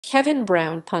Kevin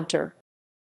Brown, punter.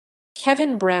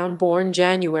 Kevin Brown, born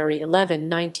January 11,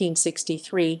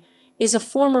 1963, is a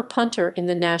former punter in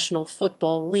the National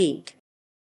Football League.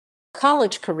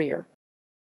 College career.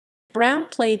 Brown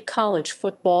played college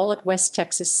football at West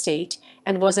Texas State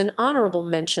and was an honorable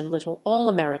mention Little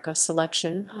All-America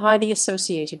selection by the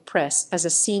Associated Press as a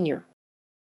senior.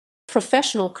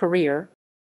 Professional career.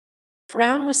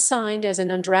 Brown was signed as an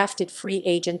undrafted free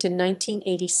agent in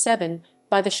 1987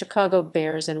 by the Chicago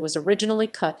Bears and was originally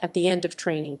cut at the end of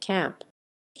training camp.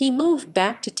 He moved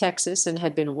back to Texas and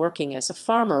had been working as a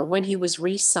farmer when he was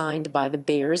re-signed by the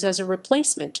Bears as a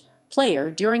replacement player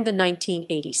during the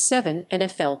 1987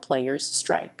 NFL players'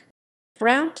 strike.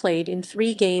 Brown played in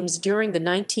 3 games during the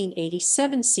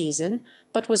 1987 season,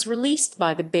 but was released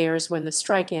by the Bears when the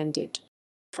strike ended.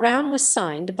 Brown was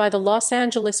signed by the Los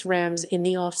Angeles Rams in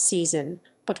the off-season,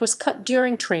 but was cut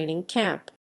during training camp.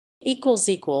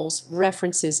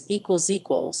 References